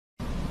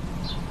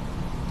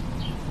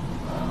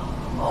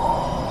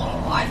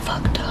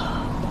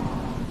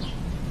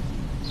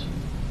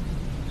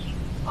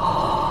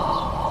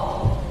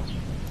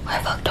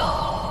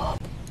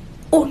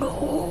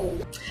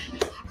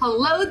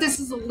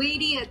is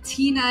Lady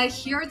Tina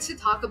here to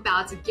talk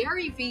about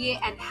Gary Vee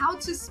and how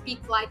to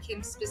speak like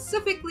him,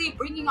 specifically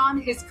bringing on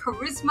his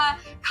charisma,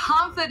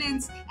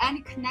 confidence,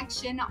 and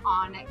connection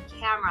on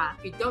camera.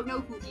 If you don't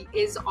know who he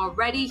is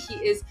already, he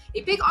is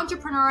a big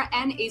entrepreneur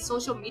and a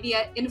social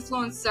media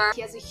influencer.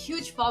 He has a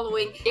huge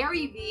following.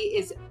 Gary Vee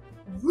is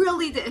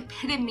really the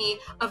epitome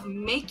of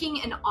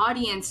making an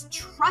audience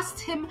trust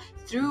him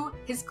through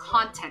his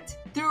content,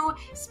 through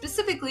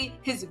specifically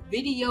his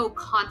video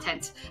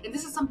content. And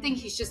this is something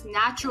he's just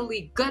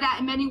naturally good at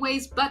in many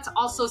ways, but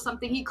also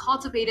something he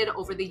cultivated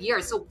over the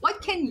years. So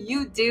what can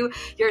you do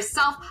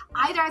yourself,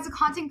 either as a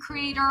content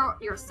creator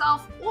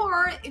yourself,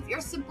 or if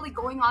you're simply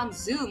going on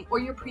Zoom or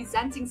you're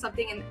presenting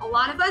something? And a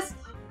lot of us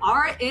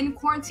are in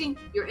quarantine,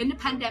 you're in the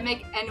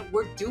pandemic, and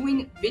we're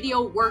doing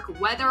video work,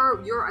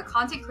 whether you're a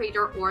content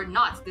creator or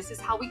not. This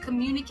is how we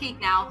communicate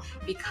now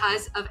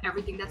because of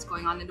everything that's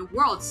going on in the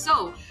world.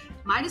 So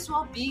might as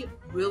well be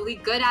really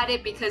good at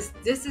it, because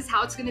this is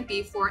how it's gonna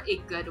be for a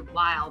good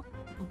while.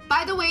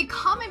 By the way,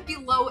 comment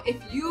below if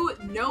you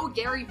know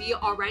Gary Vee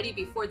already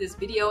before this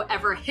video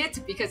ever hit,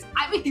 because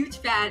I'm a huge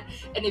fan.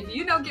 And if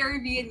you know Gary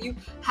Vee and you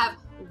have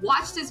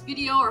watched this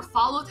video or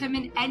followed him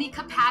in any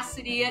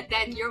capacity,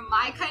 then you're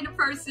my kind of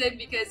person,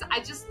 because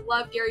I just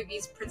love Gary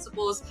Vee's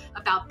principles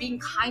about being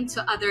kind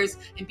to others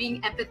and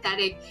being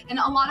empathetic, and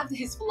a lot of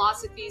his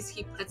philosophies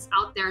he puts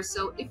out there.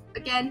 So if,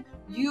 again,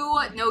 you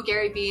know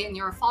Gary Vee and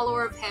you're a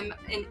follower of him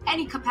in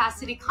any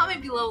capacity,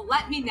 comment below,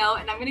 let me know,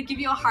 and I'm gonna give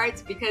you a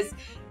heart, because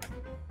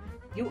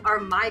you are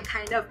my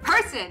kind of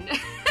person.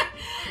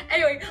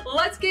 Anyway,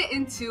 let's get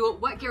into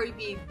what Gary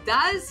Vee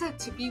does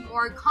to be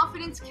more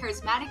confident,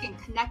 charismatic, and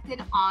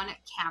connected on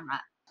camera.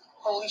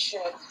 Holy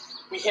shit,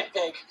 we hit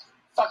big.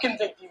 Fucking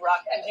big,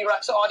 D-Rock. And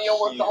D-Rock's audio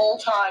worked the whole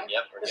time.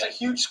 Yep, There's a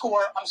huge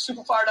score. I'm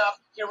super fired up.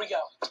 Here we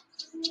go.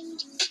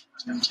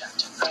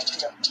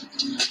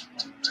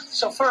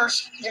 So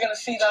first, you're going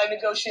to see that I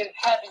negotiated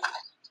heavy.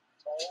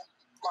 Oh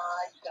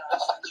my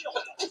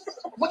gosh.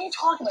 What are you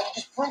talking about?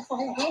 You just broke the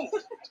whole game.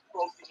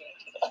 Broke the game.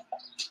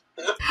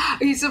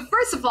 Okay, so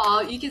first of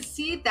all, you can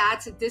see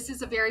that this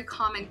is a very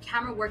common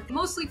camera work,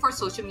 mostly for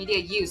social media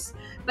use.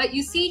 But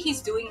you see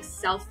he's doing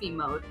selfie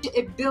mode.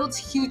 It builds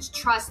huge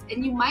trust,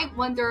 and you might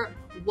wonder,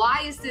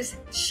 why is this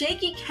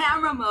shaky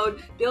camera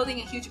mode building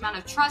a huge amount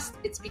of trust?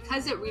 It's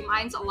because it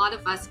reminds a lot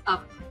of us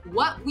of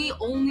what we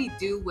only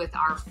do with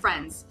our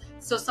friends.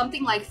 So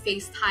something like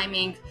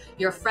FaceTiming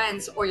your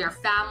friends or your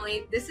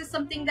family, this is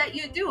something that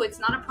you do. It's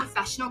not a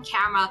professional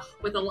camera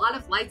with a lot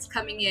of lights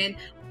coming in.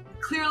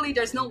 Clearly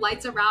there's no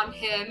lights around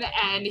him,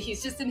 and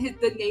he's just in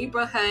the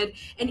neighborhood.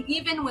 And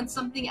even when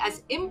something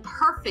as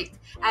imperfect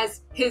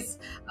as his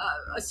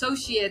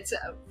associate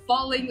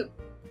falling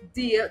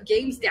the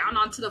games down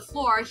onto the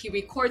floor, he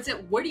records it.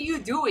 What are you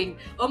doing?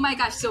 Oh my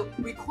gosh. So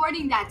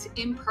recording that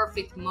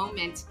imperfect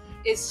moment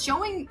is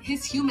showing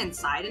his human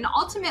side. And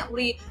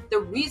ultimately, the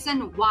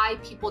reason why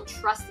people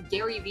trust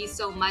Gary Vee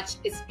so much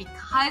is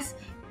because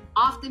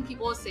often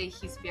people say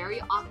he's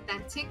very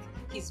authentic,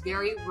 he's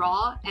very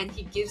raw, and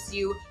he gives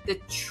you the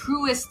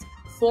truest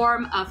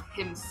form of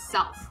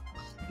himself.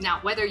 Now,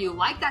 whether you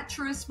like that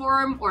truest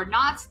form or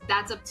not,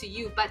 that's up to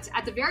you. But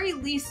at the very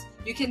least,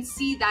 you can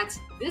see that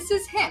this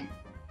is him,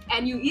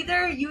 and you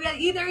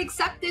either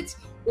accept it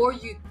or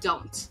you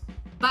don't.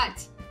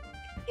 But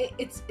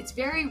it's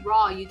very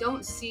raw. You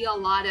don't see a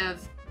lot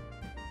of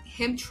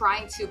him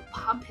trying to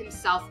pump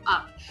himself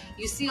up.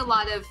 You see a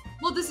lot of,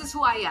 well, this is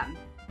who I am.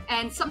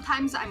 And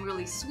sometimes I'm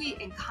really sweet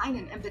and kind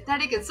and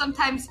empathetic, and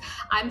sometimes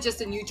I'm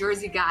just a New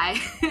Jersey guy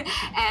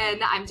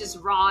and I'm just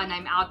raw and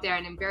I'm out there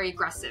and I'm very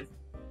aggressive.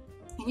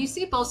 And you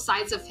see both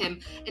sides of him.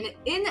 And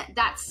in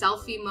that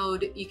selfie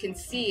mode, you can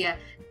see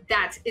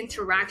that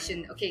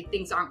interaction. Okay,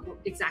 things aren't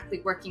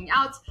exactly working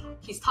out.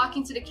 He's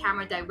talking to the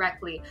camera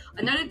directly.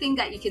 Another thing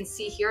that you can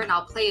see here, and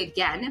I'll play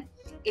again,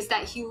 is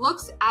that he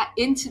looks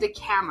into the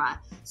camera.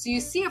 So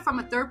you see it from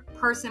a third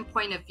person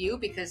point of view,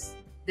 because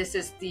this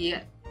is the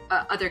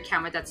other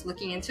camera that's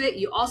looking into it.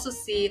 You also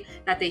see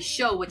that they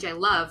show, which I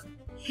love,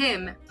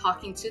 him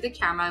talking to the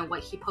camera and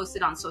what he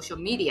posted on social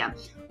media,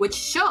 which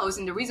shows,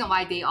 and the reason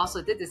why they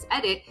also did this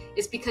edit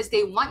is because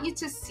they want you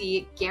to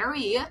see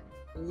Gary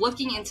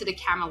looking into the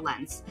camera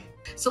lens.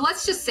 So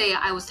let's just say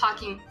I was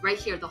talking right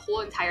here the whole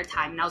entire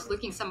time and I was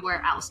looking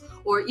somewhere else,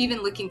 or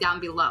even looking down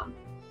below.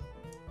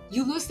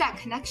 You lose that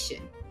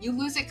connection. You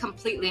lose it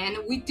completely. And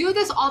we do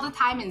this all the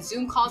time in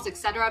Zoom calls,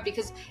 etc.,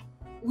 because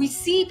we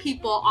see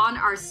people on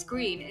our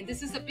screen, and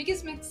this is the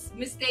biggest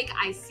mistake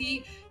I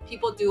see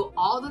people do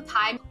all the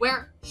time,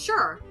 where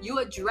sure, you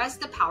address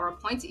the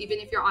PowerPoint, even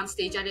if you're on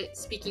stage at a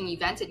speaking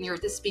event and you're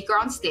the speaker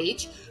on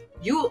stage,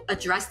 you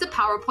address the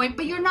PowerPoint,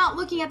 but you're not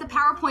looking at the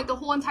PowerPoint the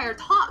whole entire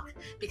talk.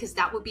 because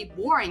that would be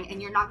boring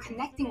and you're not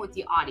connecting with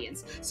the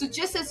audience. So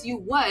just as you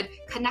would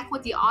connect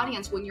with the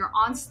audience when you're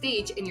on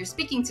stage and you're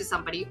speaking to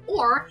somebody,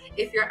 or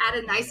if you're at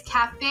a nice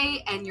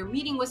cafe and you're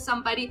meeting with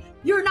somebody,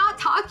 you're not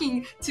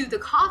talking to the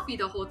coffee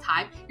the whole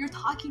time, you're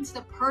talking to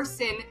the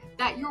person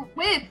that you're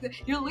with.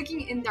 You're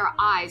looking in their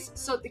eyes.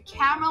 So the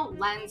camera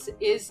lens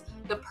is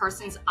the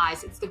person's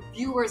eyes, it's the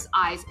viewer's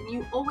eyes, and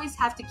you always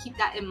have to keep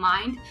that in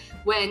mind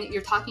when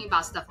you're talking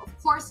about stuff. Of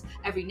course,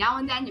 every now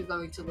and then you're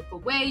going to look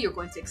away, you're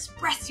going to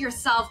express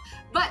yourself,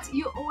 but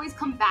you always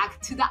come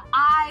back to the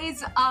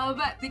eyes of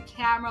the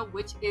camera,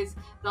 which is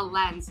the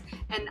lens.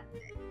 And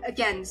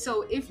again,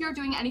 so if you're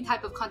doing any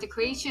type of content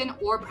creation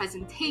or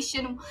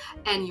presentation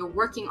and you're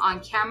working on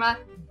camera,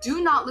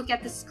 do not look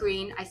at the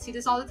screen. I see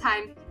this all the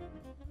time.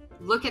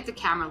 Look at the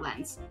camera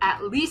lens.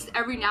 At least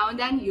every now and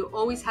then, you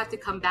always have to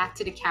come back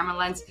to the camera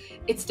lens.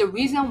 It's the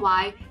reason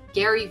why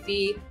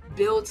GaryVee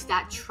builds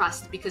that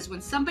trust, because when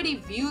somebody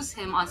views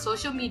him on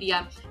social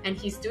media and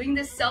he's doing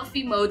this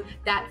selfie mode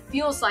that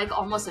feels like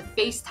almost a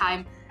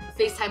FaceTime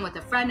with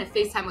a friend, a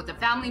FaceTime with a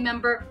family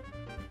member,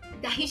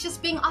 that he's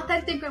just being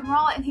authentic and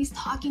raw and he's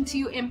talking to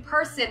you in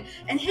person.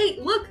 And hey,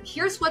 look,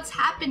 here's what's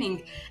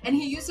happening. And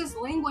he uses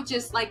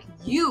languages like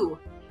you.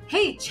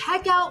 Hey,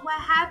 check out what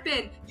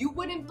happened. You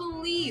wouldn't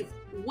believe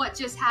what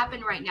just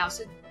happened right now.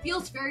 So it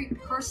feels very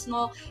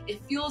personal. It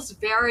feels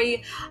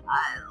very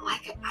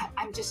like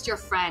I'm just your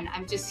friend.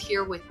 I'm just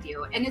here with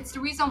you. And it's the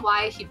reason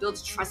why he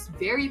builds trust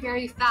very,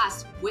 very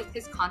fast with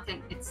his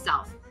content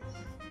itself.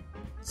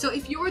 So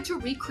if you were to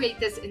recreate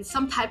this in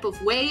some type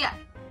of way,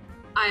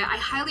 I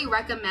highly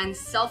recommend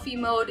selfie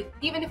mode.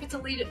 Even if it's a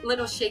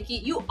little shaky,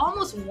 you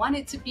almost want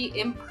it to be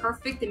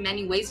imperfect in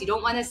many ways. You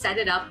don't want to set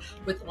it up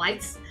with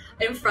lights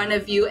in front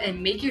of you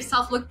and make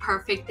yourself look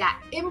perfect. That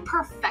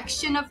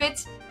imperfection of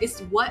it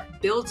is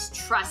what builds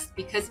trust,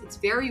 because it's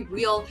very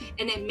real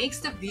and it makes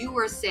the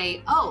viewer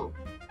say, oh,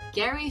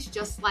 Gary's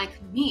just like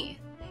me.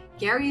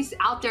 Gary's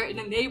out there in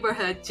the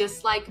neighborhood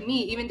just like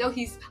me. Even though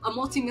he's a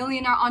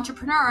multimillionaire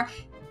entrepreneur,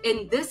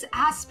 in this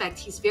aspect,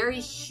 he's very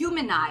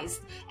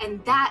humanized,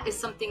 and that is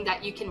something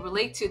that you can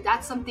relate to.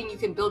 That's something you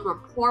can build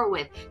rapport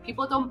with.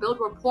 People don't build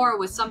rapport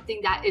with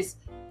something that is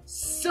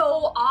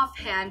so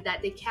offhand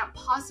that they can't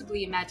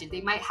possibly imagine.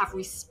 They might have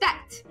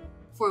respect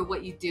for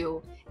what you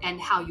do and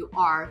how you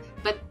are,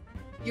 but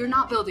you're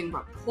not building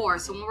rapport.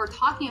 So when we're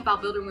talking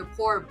about building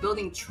rapport,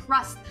 building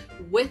trust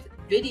with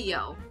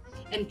video,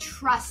 and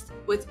trust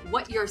with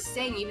what you're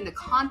saying, even the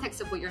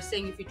context of what you're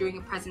saying if you're doing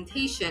a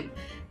presentation,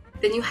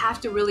 then you have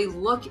to really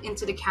look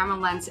into the camera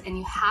lens and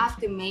you have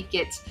to make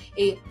it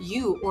a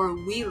you or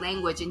we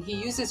language. And he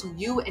uses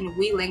you and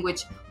we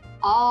language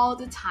all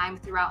the time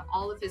throughout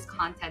all of his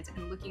content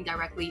and looking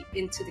directly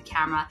into the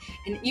camera.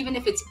 And even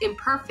if it's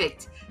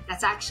imperfect,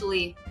 that's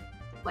actually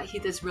what he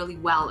does really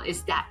well,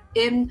 is that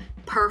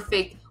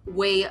imperfect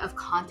way of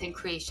content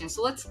creation.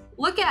 So let's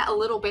look at a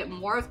little bit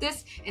more of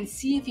this and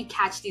see if you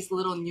catch these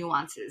little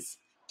nuances.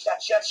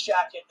 That Jets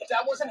jacket, if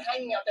that wasn't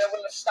hanging out there, I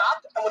would have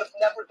stopped. I would have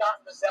never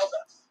gotten the Zelda.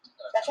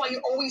 That's why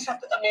you always have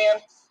to,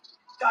 man,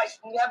 guys,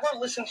 never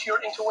listen to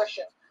your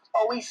intuition.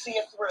 Always see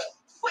it through.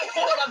 Wait,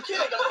 hold on, I'm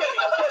kidding. He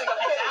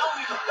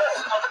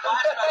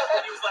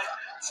was like,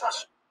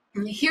 trust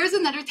me. Here's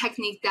another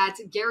technique that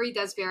Gary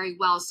does very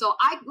well. So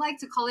I like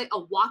to call it a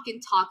walk and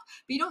talk,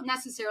 but you don't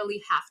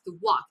necessarily have to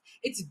walk.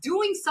 It's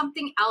doing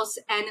something else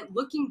and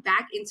looking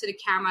back into the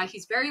camera.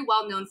 He's very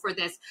well known for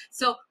this.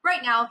 So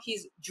right now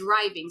he's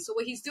driving. So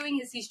what he's doing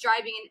is he's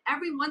driving, and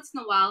every once in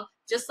a while,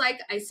 just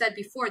like I said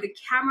before, the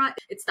camera,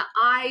 it's the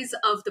eyes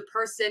of the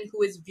person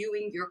who is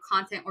viewing your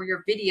content or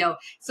your video.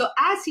 So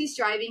as he's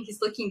driving, he's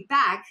looking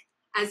back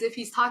as if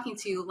he's talking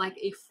to you like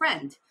a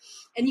friend.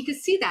 And you can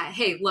see that,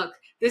 hey, look,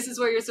 this is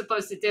what you're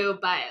supposed to do,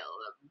 but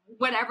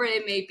whatever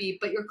it may be,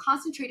 but you're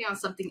concentrating on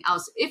something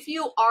else. If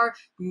you are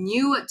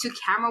new to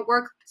camera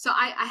work, so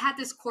I had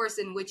this course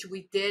in which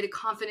we did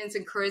confidence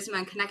and charisma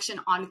and connection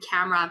on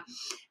camera.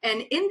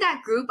 And in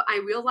that group,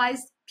 I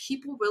realized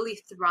people really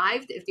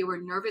thrived if they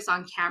were nervous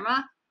on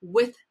camera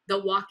with the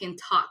walk and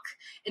talk.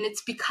 And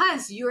it's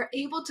because you're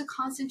able to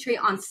concentrate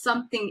on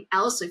something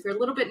else. So if you're a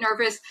little bit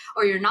nervous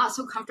or you're not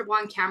so comfortable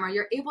on camera,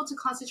 you're able to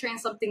concentrate on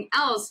something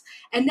else.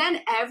 And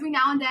then every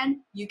now and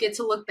then you get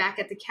to look back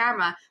at the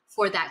camera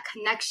for that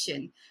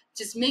connection.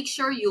 Just make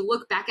sure you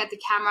look back at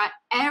the camera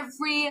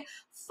every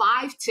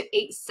 5 to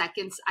 8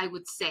 seconds, I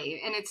would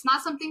say. And it's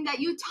not something that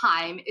you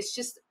time. It's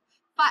just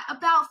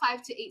about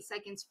 5 to 8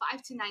 seconds,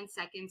 5 to 9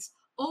 seconds.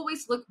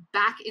 Always look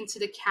back into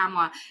the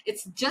camera.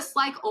 It's just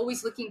like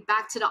always looking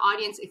back to the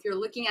audience. If you're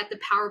looking at the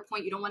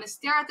PowerPoint, you don't want to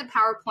stare at the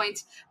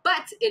PowerPoint,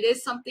 but it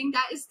is something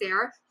that is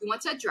there. You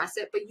want to address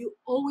it, but you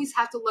always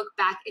have to look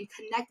back and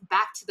connect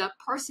back to the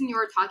person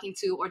you're talking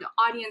to, or the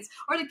audience,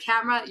 or the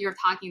camera you're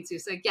talking to.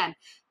 So again,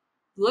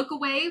 look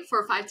away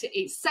for 5 to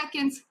 8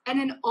 seconds and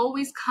then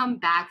always come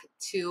back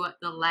to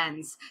the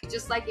lens.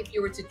 Just like if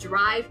you were to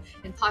drive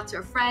and talk to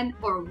a friend,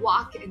 or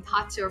walk and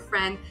talk to a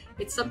friend,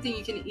 it's something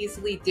you can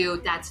easily do.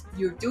 That's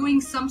you're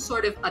doing some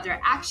sort of other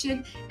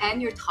action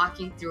and you're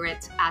talking through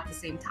it at the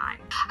same time.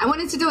 I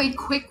wanted to do a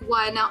quick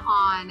one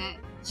on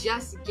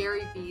just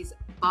Gary Vee's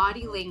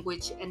body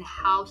language and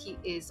how he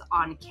is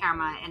on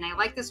camera. And I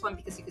like this one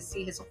because you can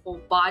see his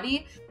whole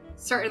body.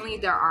 Certainly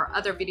there are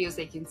other videos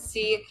that you can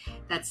see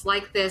that's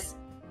like this,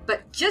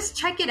 but just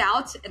check it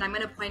out, and I'm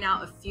going to point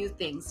out a few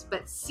things,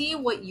 but see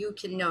what you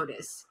can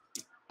notice.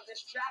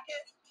 This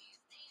jacket,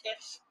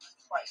 it's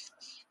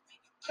priceless.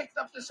 Picked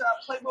up this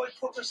Playboy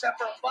poker set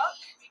for $1,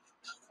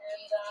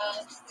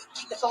 and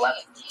it's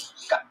 11.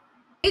 Got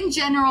In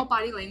general,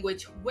 body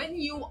language, when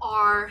you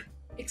are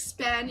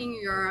expanding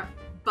your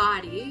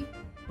body,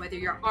 whether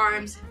your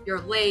arms, your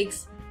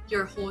legs,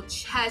 your whole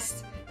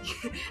chest,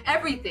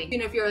 everything.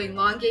 If you're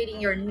elongating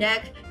your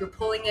neck, you're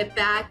pulling it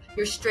back,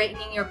 you're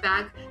straightening your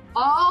back,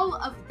 all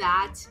of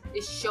that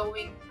is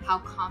showing how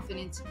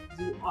confident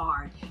you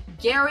are.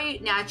 Gary,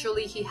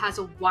 naturally, he has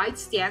a wide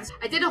stance.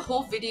 I did a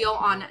whole video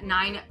on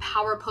 9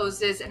 power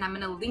poses, and I'm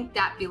gonna link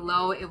that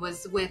below. It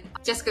was with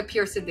Jessica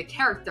Pearson, the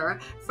character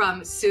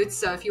from Suits.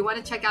 So if you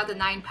wanna check out the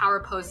 9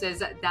 power poses,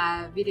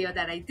 that video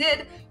that I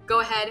did,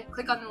 go ahead,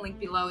 click on the link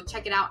below,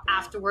 check it out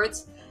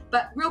afterwards.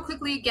 But real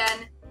quickly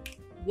again,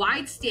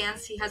 wide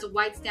stance. He has a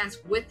wide stance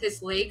with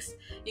his legs.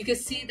 You can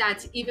see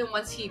that even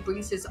once he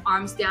brings his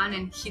arms down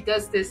and he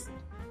does this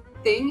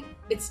thing,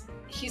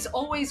 he's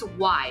always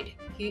wide.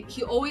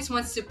 He always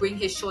wants to bring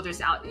his shoulders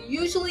out.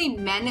 Usually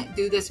men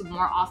do this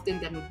more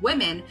often than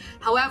women.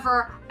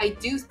 However, I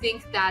do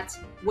think that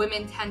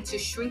women tend to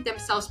shrink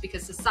themselves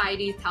because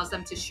society tells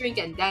them to shrink,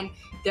 and then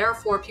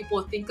therefore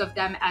people think of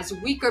them as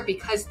weaker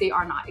because they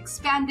are not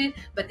expanded,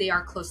 but they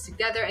are close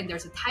together, and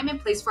there's a time and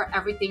place for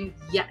everything.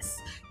 Yes.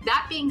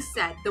 That being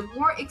said, the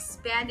more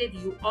expanded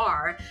you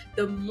are,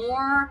 the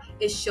more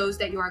it shows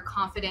that you are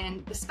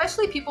confident,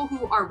 especially people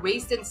who are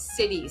raised in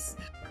cities.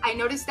 I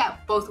noticed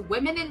that both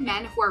women and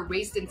men who are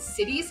raised in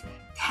cities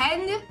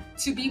tend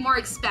to be more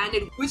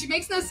expanded, which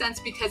makes no sense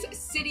because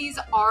cities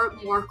are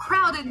more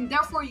crowded, and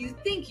therefore you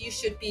think you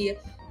should be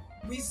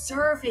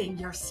reserving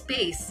your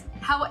space.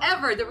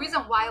 However, the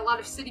reason why a lot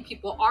of city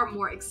people are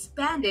more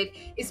expanded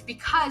is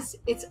because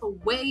it's a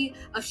way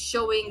of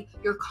showing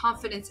your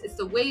confidence. It's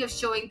the way of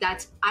showing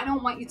that I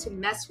don't want you to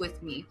mess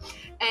with me.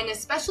 And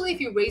especially if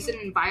you're raised in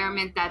an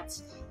environment that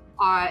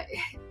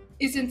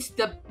isn't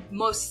the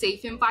most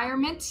safe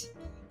environment,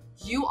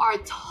 you are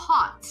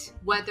taught,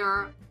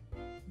 whether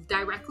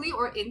directly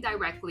or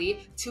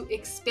indirectly, to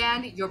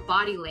expand your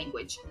body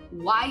language.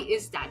 Why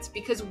is that?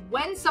 Because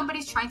when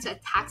somebody's trying to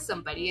attack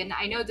somebody, and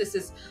I know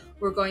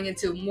we're going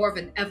into more of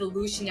an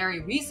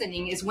evolutionary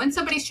reasoning, is when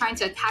somebody's trying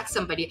to attack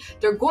somebody,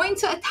 they're going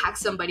to attack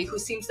somebody who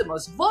seems the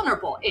most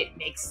vulnerable. It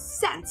makes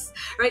sense,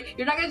 right?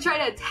 You're not going to try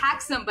to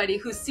attack somebody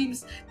who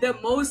seems the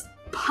most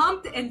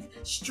pumped and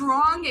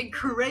strong and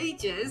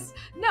courageous.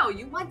 No,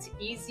 you want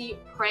easy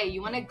prey.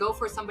 You want to go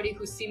for somebody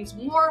who seems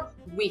more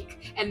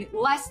weak and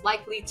less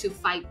likely to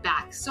fight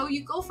back. So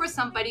you go for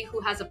somebody who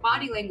has a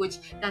body language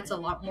that's a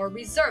lot more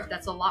reserved,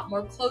 that's a lot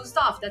more closed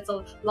off, that's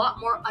a lot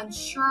more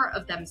unsure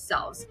of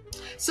themselves.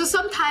 So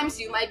sometimes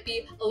you might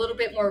be a little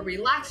bit more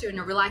relaxed, you're in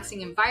a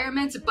relaxing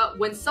environment, but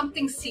when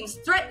something seems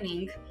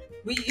threatening,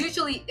 we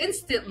usually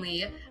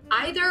instantly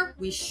either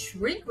we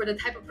shrink, we're the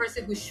type of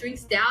person who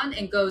shrinks down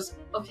and goes,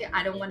 okay,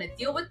 I don't want to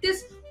deal with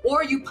this,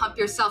 or you pump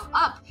yourself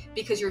up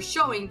because you're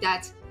showing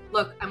that,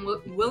 look, I'm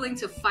willing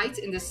to fight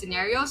in this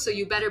scenario, so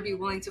you better be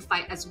willing to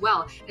fight as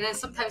well. And then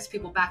sometimes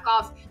people back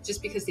off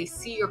just because they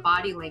see your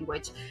body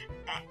language.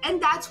 And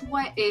that's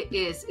what it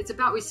is. It's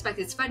about respect.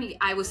 It's funny,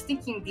 I was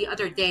thinking the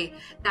other day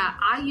that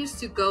I used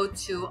to go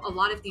to a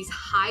lot of these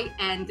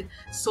high-end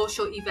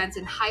social events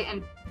and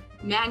high-end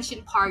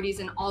mansion parties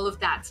and all of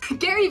that.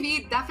 Gary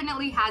Vee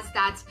definitely has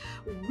that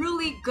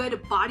really good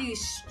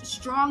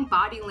strong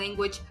body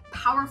language,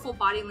 powerful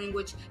body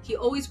language. He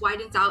always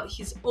widens out.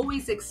 He's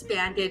always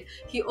expanded.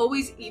 He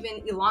always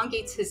even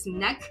elongates his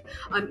neck.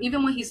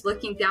 Even when he's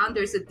looking down,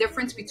 there's a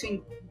difference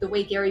between the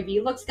way Gary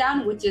Vee looks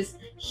down, which is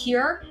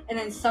here, and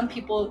then some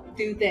people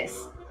do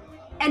this.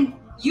 And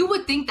you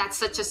would think that's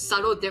such a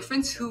subtle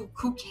difference. Who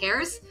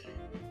cares?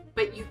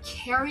 But you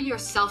carry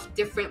yourself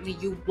differently.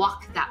 You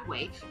walk that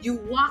way. You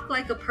walk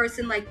like a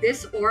person like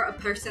this or a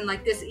person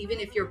like this, even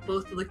if you're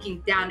both looking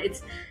down.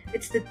 It's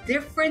the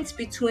difference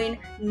between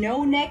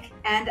no neck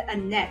and a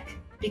neck,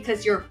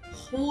 because you're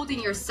holding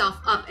yourself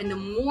up. And the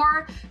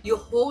more you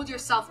hold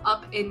yourself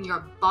up in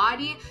your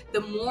body,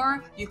 the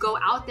more you go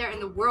out there in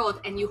the world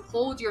and you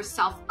hold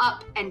yourself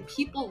up, and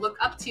people look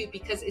up to you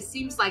because it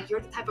seems like you're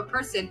the type of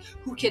person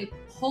who can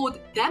hold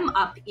them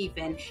up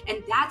even.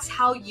 And that's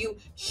how you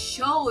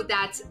show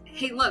that,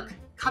 hey, look,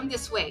 come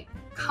this way,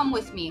 come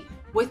with me,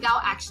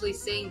 without actually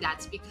saying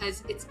that,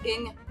 because it's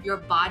in your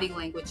body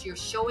language. You're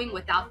showing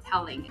without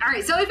telling. All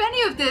right, so if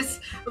any of this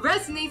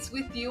resonates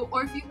with you,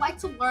 or if you'd like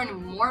to learn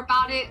more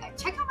about it,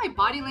 check out my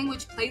body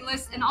language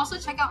playlist, and also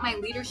check out my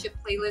leadership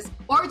playlist,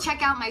 or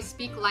check out my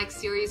Speak Like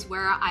series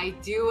where I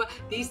do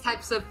these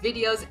types of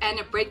videos and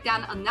a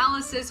breakdown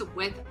analysis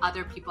with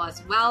other people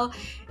as well.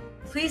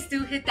 Please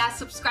do hit that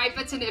subscribe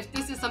button if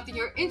this is something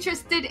you're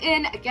interested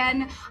in.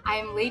 Again, I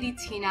am Lady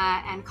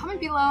Tina, and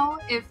comment below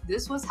if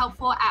this was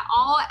helpful at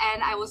all,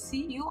 and I will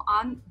see you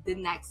on the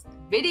next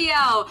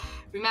video.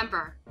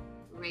 Remember,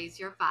 raise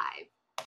your vibe.